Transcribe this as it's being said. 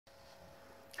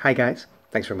Hi guys,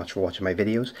 thanks very much for watching my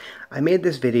videos. I made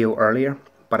this video earlier,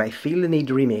 but I feel the need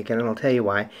to remake it, and I'll tell you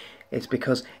why. It's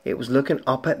because it was looking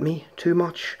up at me too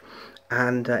much,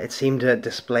 and it seemed to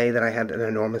display that I had an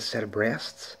enormous set of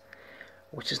breasts,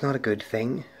 which is not a good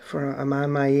thing for a man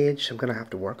my age. I'm going to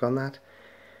have to work on that.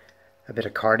 A bit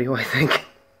of cardio, I think.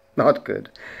 Not good.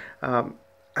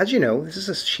 As you know, this is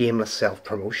a shameless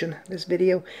self-promotion, this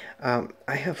video.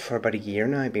 I have for about a year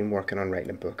now been working on writing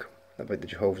a book about the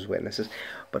Jehovah's Witnesses,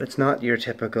 but it's not your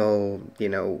typical,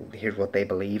 here's what they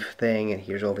believe thing and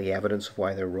here's all the evidence of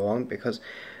why they're wrong, because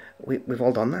we've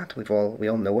all done that. We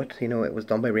all know it. It was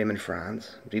done by Raymond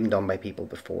Franz. It was even done by people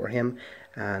before him,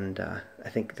 and I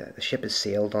think the ship has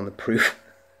sailed on the proof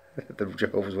that the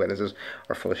Jehovah's Witnesses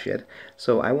are full of shit.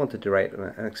 So I wanted to write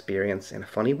an experience in a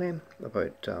funny way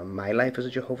about my life as a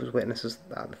Jehovah's Witnesses,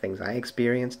 the things I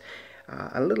experienced,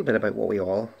 a little bit about what we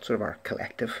all, sort of our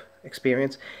collective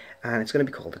experience, and it's going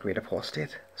to be called The Great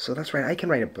Apostate. So that's right, I can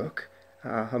write a book.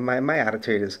 My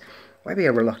attitude is, why be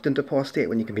a reluctant apostate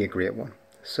when you can be a great one?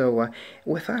 So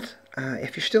with that,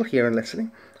 if you're still here and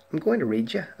listening, I'm going to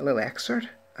read you a little excerpt,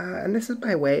 and this is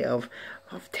by way of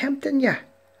tempting you,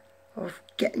 of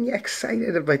getting you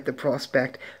excited about the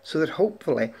prospect, so that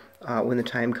hopefully when the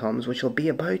time comes, which will be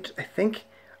about, I think,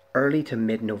 early to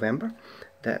mid-November,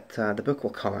 that the book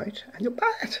will come out and you'll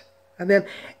buy it. And then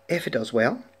if it does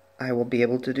well, I will be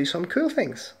able to do some cool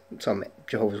things, some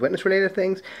Jehovah's Witness related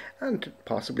things, and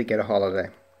possibly get a holiday.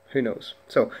 Who knows?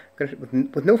 So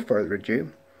with no further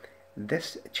ado,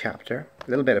 this chapter, a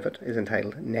little bit of it, is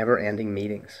entitled Never-Ending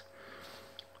Meetings.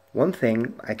 One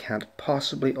thing I can't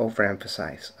possibly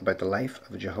overemphasize about the life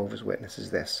of a Jehovah's Witness is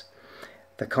this: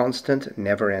 the constant,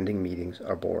 never-ending meetings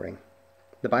are boring.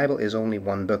 The Bible is only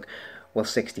one book, well,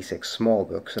 66 small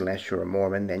books. Unless you're a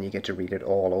Mormon, then you get to read it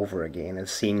all over again, as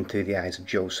seen through the eyes of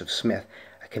Joseph Smith,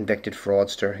 a convicted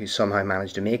fraudster who somehow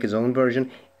managed to make his own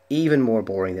version even more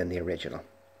boring than the original.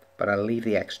 But I'll leave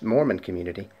the ex-Mormon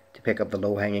community to pick up the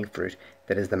low-hanging fruit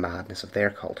that is the madness of their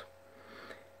cult.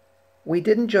 We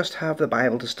didn't just have the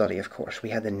Bible to study, of course.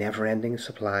 We had the never-ending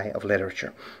supply of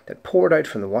literature that poured out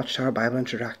from the Watchtower Bible and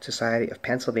Tract Society of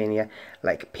Pennsylvania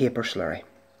like paper slurry.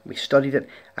 We studied it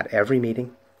at every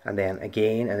meeting, and then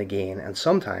again and again, and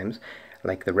sometimes,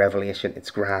 like the Revelation, its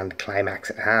grand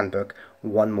climax at handbook,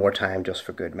 one more time just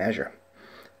for good measure.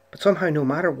 But somehow, no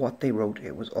matter what they wrote,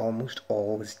 it was almost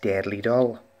always deadly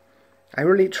dull. I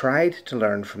really tried to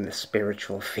learn from this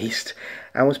spiritual feast,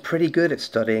 and was pretty good at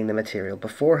studying the material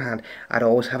beforehand. I'd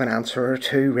always have an answer or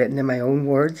two written in my own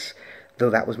words, though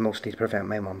that was mostly to prevent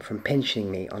my mum from pinching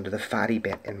me under the fatty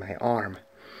bit in my arm.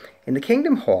 In the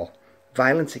Kingdom Hall,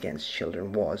 violence against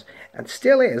children was, and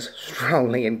still is,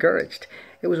 strongly encouraged.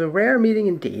 It was a rare meeting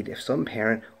indeed if some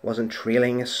parent wasn't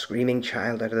trailing a screaming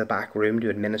child out of the back room to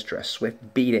administer a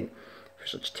swift beating for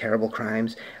such terrible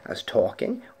crimes as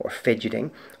talking, or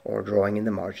fidgeting, or drawing in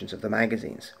the margins of the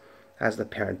magazines. As the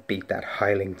parent beat that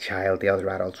howling child, the other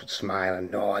adults would smile and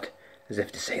nod, as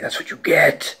if to say, "That's what you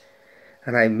get!"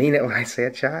 And I mean it when I say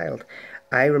a child.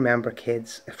 I remember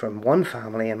kids from one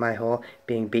family in my hall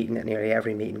being beaten at nearly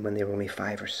every meeting when they were only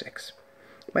 5 or 6.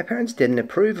 My parents didn't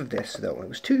approve of this, though. It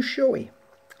was too showy.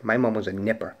 My mum was a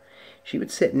nipper. She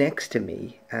would sit next to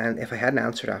me, and if I hadn't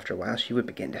answered after a while, she would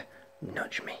begin to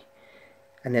nudge me,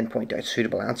 and then point out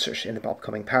suitable answers in the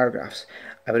upcoming paragraphs.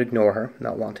 I would ignore her,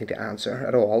 not wanting to answer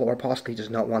at all, or possibly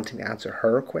just not wanting to answer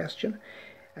her question,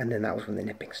 and then that was when the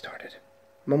nipping started.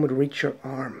 Mum would reach her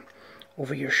arm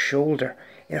over your shoulder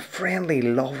in a friendly,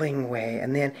 loving way,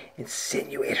 and then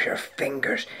insinuate her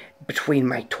fingers between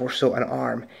my torso and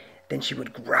arm. Then she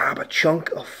would grab a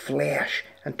chunk of flesh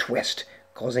and twist,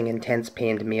 causing intense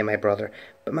pain to me and my brother,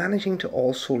 but managing to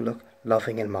also look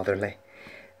loving and motherly.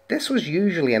 This was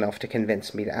usually enough to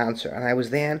convince me to answer, and I was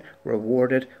then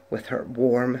rewarded with her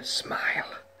warm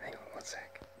smile. Hang on one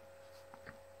sec.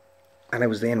 And I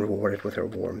was then rewarded with her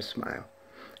warm smile.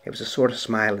 It was the sort of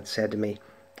smile that said to me,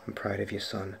 "I'm proud of you,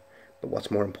 son, but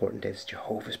what's more important is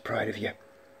Jehovah's proud of you,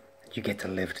 and you get to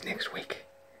live to next week."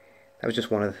 That was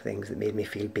just one of the things that made me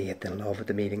feel bathed in love at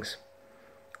the meetings.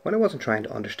 When I wasn't trying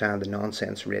to understand the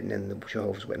nonsense written in the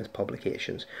Jehovah's Witness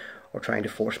publications, or trying to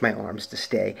force my arms to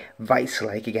stay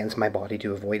vice-like against my body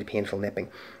to avoid painful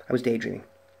nipping, I was daydreaming.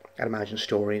 I'd imagine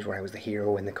stories where I was the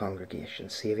hero in the congregation,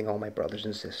 saving all my brothers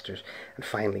and sisters, and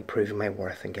finally proving my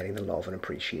worth and getting the love and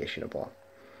appreciation of all.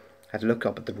 I'd look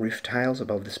up at the roof tiles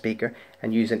above the speaker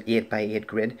and use an 8x8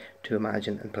 grid to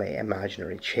imagine and play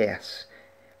imaginary chess.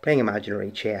 Playing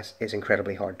imaginary chess is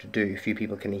incredibly hard to do. Few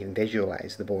people can even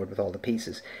visualise the board with all the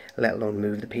pieces, let alone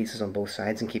move the pieces on both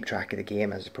sides and keep track of the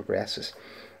game as it progresses.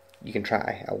 You can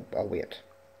try. I'll wait.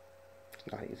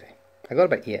 It's not easy. I got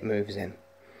about 8 moves in.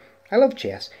 I loved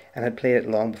chess and had played it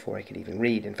long before I could even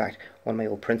read. In fact, one of my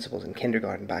old principals in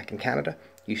kindergarten back in Canada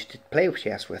used to play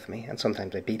chess with me, and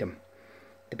sometimes I beat him.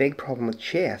 The big problem with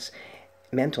chess,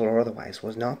 mental or otherwise,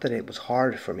 was not that it was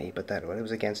hard for me, but that it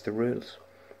was against the rules.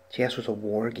 Chess was a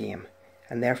war game,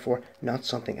 and therefore not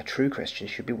something a true Christian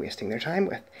should be wasting their time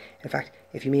with. In fact,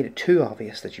 if you made it too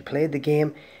obvious that you played the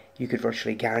game, you could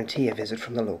virtually guarantee a visit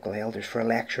from the local elders for a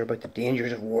lecture about the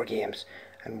dangers of war games,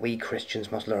 and we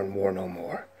Christians must learn war no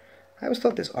more. I always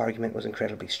thought this argument was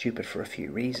incredibly stupid for a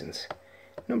few reasons.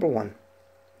 Number one,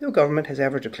 no government has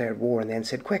ever declared war and then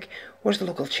said, "Quick, where's the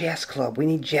local chess club? We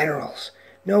need generals."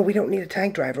 No, we don't need a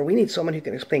tank driver. We need someone who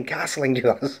can explain castling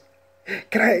to us.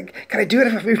 Can I do it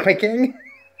if I move my king?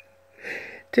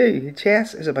 2.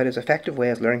 Chess is about as effective way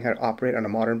as learning how to operate on a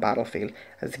modern battlefield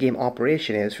as the game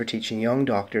Operation is for teaching young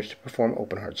doctors to perform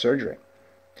open-heart surgery.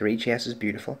 3. Chess is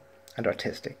beautiful and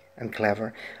artistic and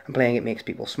clever, and playing it makes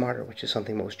people smarter, which is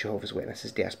something most Jehovah's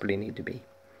Witnesses desperately need to be.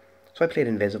 So I played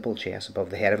invisible chess above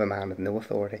the head of a man with no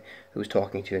authority who was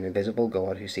talking to an invisible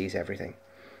God who sees everything.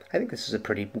 I think this is a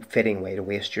pretty fitting way to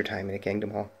waste your time in a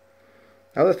kingdom hall.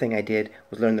 Another thing I did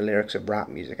was learn the lyrics of rap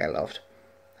music I loved.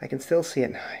 I can still see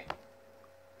it now.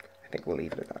 I think we'll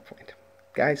leave it at that point.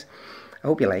 Guys, I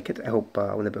hope you like it. I hope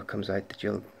when the book comes out that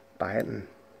you'll buy it and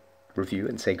review it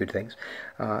and say good things.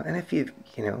 And if you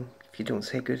don't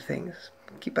say good things,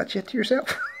 keep that shit to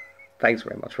yourself. Thanks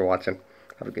very much for watching.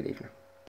 Have a good evening.